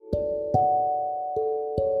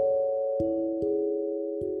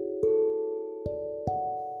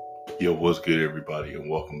Yo, what's good, everybody, and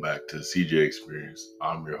welcome back to the CJ Experience.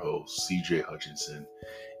 I'm your host, CJ Hutchinson,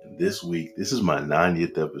 and this week, this is my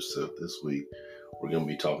 90th episode. This week, we're going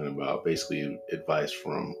to be talking about basically advice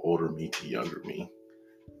from older me to younger me.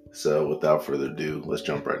 So, without further ado, let's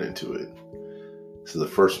jump right into it. So, the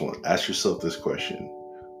first one, ask yourself this question: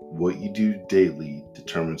 what you do daily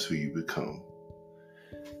determines who you become.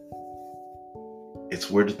 It's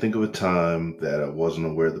weird to think of a time that I wasn't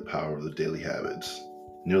aware of the power of the daily habits.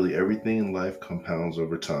 Nearly everything in life compounds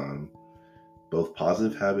over time, both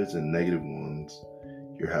positive habits and negative ones.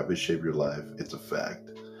 Your habits shape your life. It's a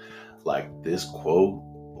fact. Like this quote,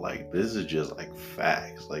 like this is just like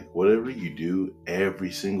facts. Like whatever you do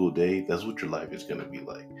every single day, that's what your life is going to be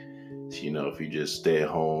like. So, if you just stay at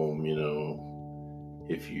home,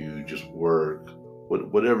 if you just work,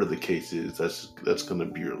 whatever the case is, that's going to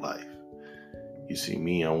be your life. You see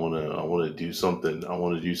me, I want to do something. I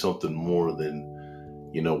want to do something more than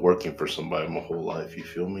working for somebody my whole life. You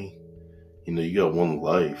feel me? You got one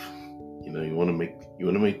life. You want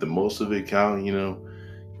to make the most of it count. You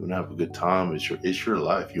want to have a good time. It's your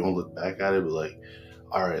life. You won't look back at it, but like,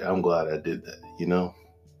 all right, I'm glad I did that.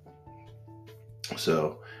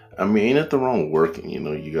 So, I mean, ain't nothing wrong with working.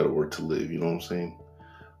 You got to work to live. You know what I'm saying?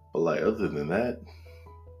 But like, other than that,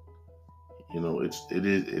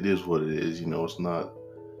 it is what it is.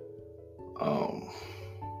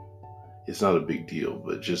 It's not a big deal,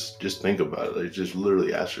 but just think about it. Like, just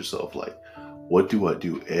literally ask yourself, like, what do I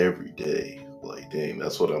do every day? Like, dang,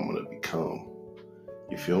 that's what I'm gonna become.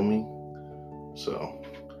 You feel me? So,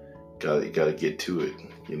 gotta get to it.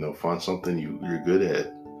 Find something you're good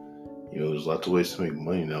at. There's lots of ways to make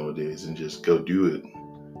money nowadays, and just go do it.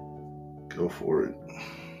 Go for it.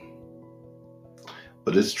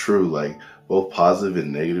 But it's true, like both positive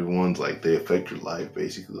and negative ones, like they affect your life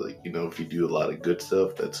basically. Like, if you do a lot of good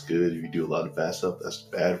stuff, that's good. If you do a lot of bad stuff, that's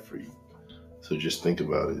bad for you. So just think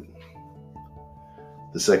about it.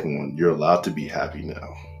 The second one, you're allowed to be happy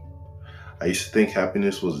now. I used to think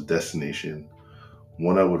happiness was a destination,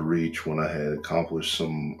 one I would reach when I had accomplished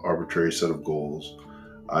some arbitrary set of goals.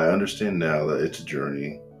 I understand now that it's a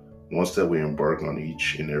journey, once that we embark on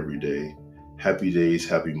each and every day. Happy days,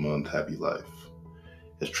 happy month, happy life.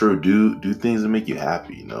 It's true. Do things that make you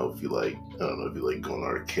happy. If you like, I don't know, if you like going to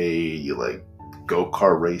arcade, you like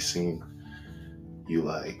go-kart racing, you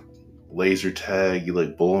like laser tag, you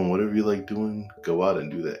like bowling, whatever you like doing, go out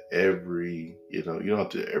and do that you don't have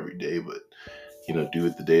to do it every day, but do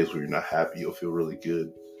it the days where you're not happy. You'll feel really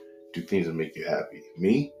good. Do things that make you happy.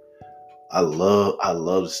 Me, I love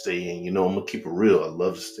to stay in. I'm gonna keep it real. I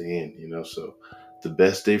love to stay in. So the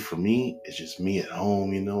best day for me is just me at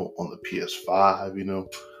home, on the PS5,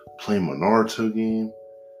 playing my Naruto game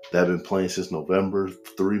that I've been playing since November.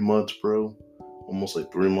 3 months, bro. Almost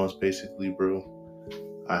like 3 months, basically, bro.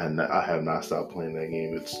 I have not stopped playing that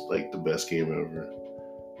game. It's like the best game ever.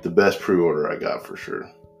 The best pre-order I got for sure.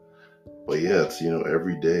 But yeah, it's,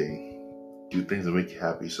 every day. Do things that make you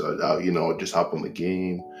happy. So, just hop on the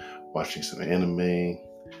game, watching some anime,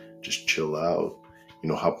 just chill out.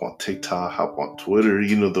 Hop on TikTok, hop on Twitter,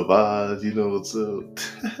 the vibes, what's up.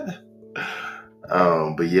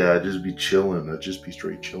 But yeah, I just be chilling. I just be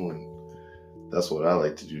straight chilling. That's what I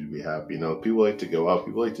like to do to be happy. People like to go out.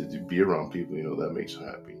 People like to be around people, that makes them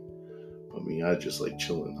happy. But me, I just like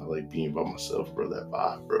chilling. I like being by myself, bro. That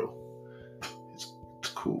vibe, bro. It's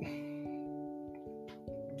cool.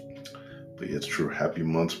 But yeah, it's true. Happy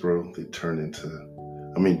months, bro. Days turn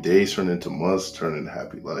into months, turn into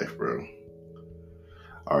happy life, bro.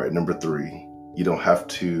 All right, number 3. You don't have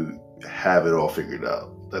to have it all figured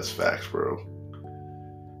out. That's facts, bro.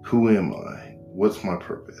 Who am I? What's my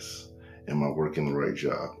purpose? Am I working the right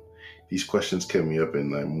job? These questions kept me up at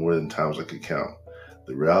night more than times I could count.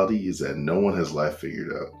 The reality is that no one has life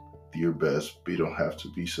figured out. Do your best, but you don't have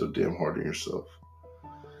to be so damn hard on yourself.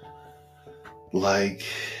 Like,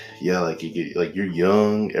 yeah, like you're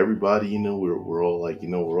young. Everybody, we're all like,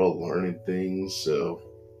 we're all learning things. So,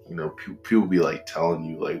 people be like telling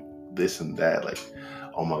you like this and that, like,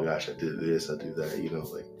 oh my gosh, I did this, I do that.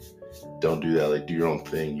 Like, don't do that. Like, do your own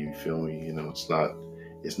thing. You feel me?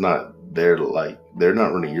 It's not there to like, they're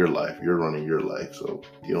not running your life. You're running your life. So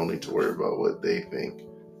you don't need to worry about what they think.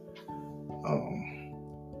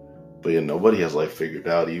 But yeah, nobody has life figured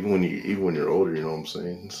out. Even when you're older, you know what I'm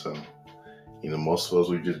saying? So, most of us,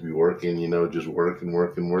 we just be working, just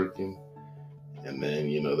working. And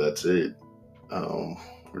then, that's it.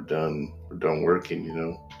 We're done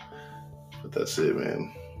working, but that's it,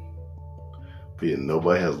 man. But yeah,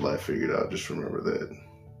 nobody has life figured out. Just remember that.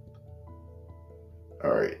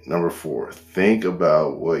 All right, number 4, think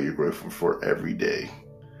about what you're grateful for every day.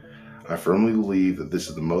 I firmly believe that this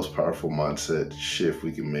is the most powerful mindset shift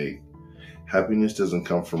we can make. Happiness doesn't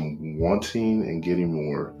come from wanting and getting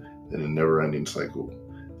more than a never ending cycle.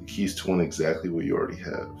 The key is to want exactly what you already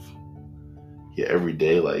have. Yeah, every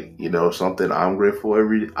day, like, something I'm grateful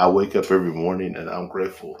I wake up every morning and I'm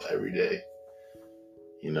grateful every day.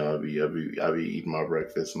 I be eating my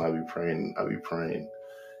breakfast and I be praying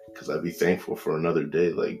because I be thankful for another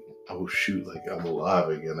day. Like, oh shoot, like I'm alive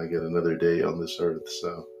again. I get another day on this earth.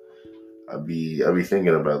 So I be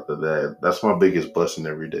thinking about that. That's my biggest blessing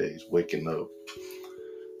every day is waking up.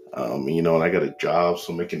 And I got a job,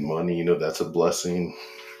 so making money, that's a blessing.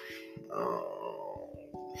 Um,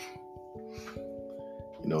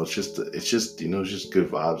 it's just good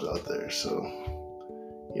vibes out there. So,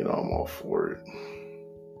 I'm all for it.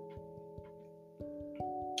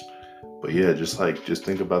 But yeah, just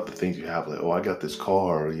think about the things you have. Like, oh, I got this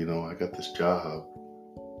car, I got this job,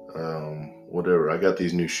 whatever. I got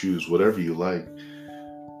these new shoes, whatever you like.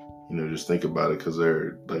 Just think about it because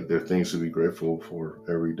they're things to be grateful for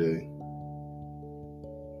every day.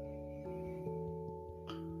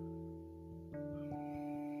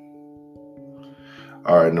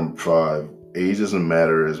 All right, number 5. Age doesn't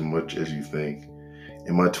matter as much as you think.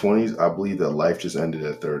 In my 20s, I believe that life just ended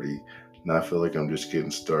at 30. Now I feel like I'm just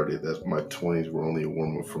getting started. That my 20s were only a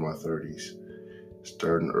warm up for my 30s.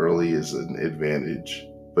 Starting early is an advantage,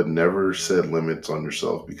 but never set limits on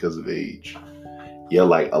yourself because of age. Yeah,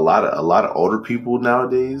 like a lot of older people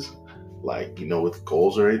nowadays, like with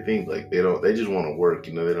goals or anything, like they just want to work.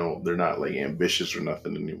 They're not like ambitious or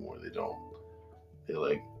nothing anymore. They don't. They're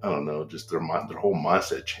like, I don't know, just their whole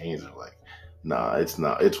mindset changed. They're like, nah, it's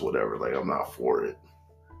not. It's whatever. Like I'm not for it.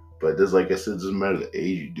 But just like I said, it doesn't matter the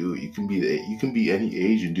age you do it. You can be any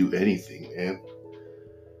age and do anything, man.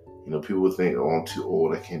 People would think, oh, I'm too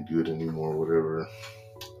old, I can't do it anymore, whatever.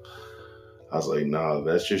 I was like, nah,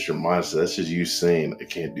 that's just your mindset. That's just you saying I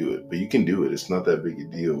can't do it. But you can do it. It's not that big a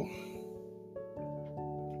deal.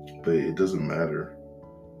 But it doesn't matter.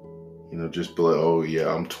 Just be like, oh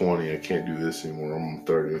yeah, I'm 20, I can't do this anymore. I'm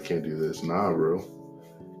 30, I can't do this. Nah, bro.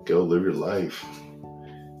 Go live your life.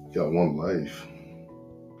 You got one life.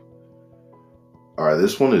 All right,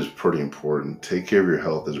 this one is pretty important. Take care of your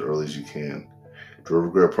health as early as you can. Do I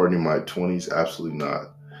regret partying in my 20s? Absolutely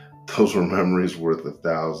not. Those were memories worth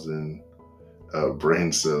 1,000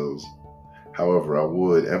 brain cells. However, I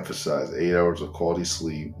would emphasize 8 hours of quality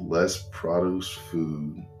sleep, less processed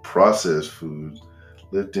food,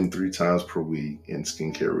 lifting 3 times per week, and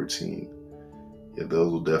skincare routine. Yeah,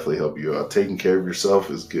 those will definitely help you out. Taking care of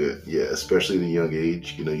yourself is good. Yeah, especially at a young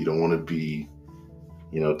age. You don't want to be,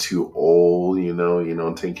 too old.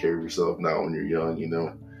 And take care of yourself now when you're young.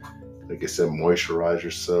 Like I said, moisturize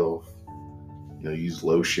yourself. Use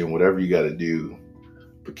lotion, whatever you got to do,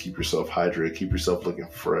 but keep yourself hydrated. Keep yourself looking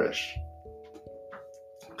fresh.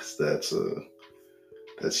 Cause that's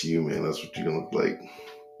you, man. That's what you're gonna look like.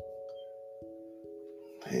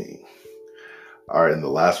 Hey. All right, and the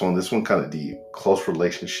last one. This one kind of deep. Close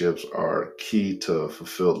relationships are key to a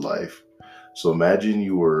fulfilled life. So imagine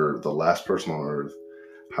you were the last person on earth.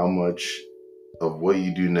 How much of what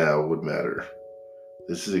you do now would matter?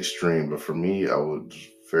 This is extreme, but for me, I was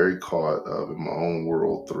very caught up in my own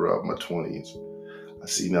world throughout my 20s. I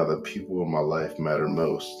see now that people in my life matter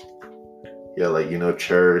most. Yeah, like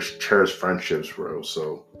cherish friendships, bro.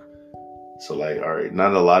 So like, all right,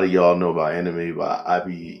 not a lot of y'all know about anime, but I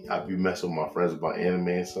be messing with my friends about anime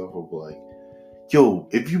and stuff. I'll be like, yo,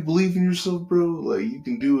 if you believe in yourself, bro, like you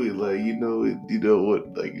can do it. Like you know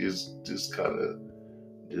what, like just kind of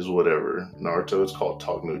just whatever. Naruto is called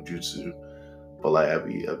Talk no Jutsu, but like I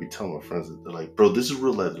be telling my friends that they're like, bro, this is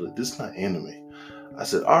real life. Like, this is not anime. I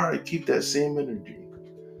said, all right, keep that same energy.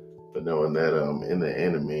 But knowing that in the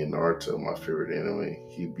anime Naruto, my favorite anime,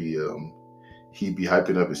 he'd be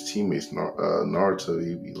hyping up his teammates. Naruto,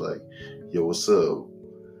 he'd be like, "Yo, what's up?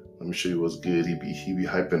 Let me show you what's good." He'd be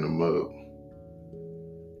hyping them up.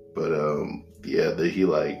 But yeah, he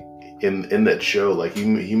like in that show, like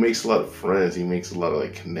he makes a lot of friends. He makes a lot of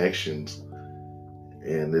like connections,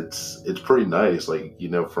 and it's pretty nice. Like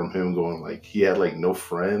from him going like he had like no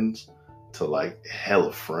friends to like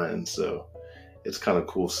hella friends. So it's kind of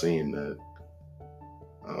cool seeing that.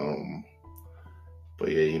 Um,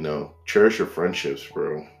 but yeah, cherish your friendships,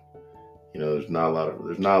 bro. There's not a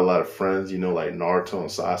lot of friends, like Naruto and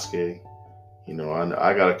Sasuke.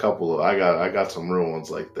 I got a couple of I got some real ones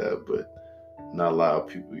like that, but not a lot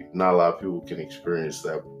of people can experience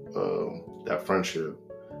that friendship.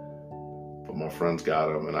 But my friends got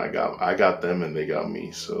them, and I got them, and they got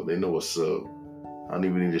me, so they know what's up. I don't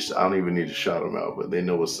even need to shout them out, but they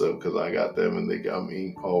know what's up because I got them and they got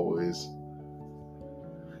me always.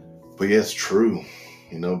 But yeah, it's true.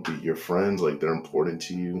 Be your friends, like they're important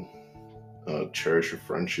to you. Cherish your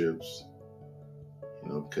friendships.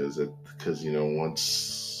 Because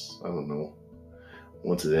once I don't know,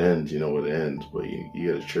 once it ends, it ends. But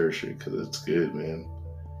you gotta cherish it because it's good, man.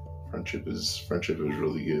 Friendship is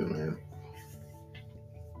really good, man.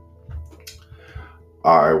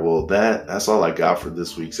 All right, well that's all I got for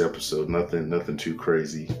this week's episode. Nothing too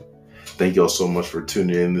crazy. Thank y'all so much for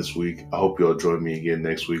tuning in this week. I hope y'all join me again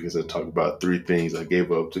next week as I talk about 3 things I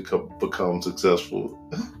gave up to become successful.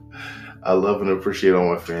 I love and appreciate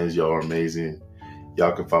all my fans. Y'all are amazing.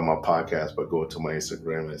 Y'all can find my podcast by going to my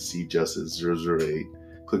Instagram at cjustice008.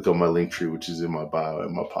 Click on my link tree, which is in my bio,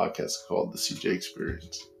 and my podcast is called The CJ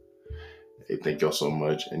Experience. Hey, thank y'all so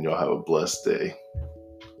much, and y'all have a blessed day.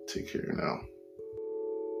 Take care now.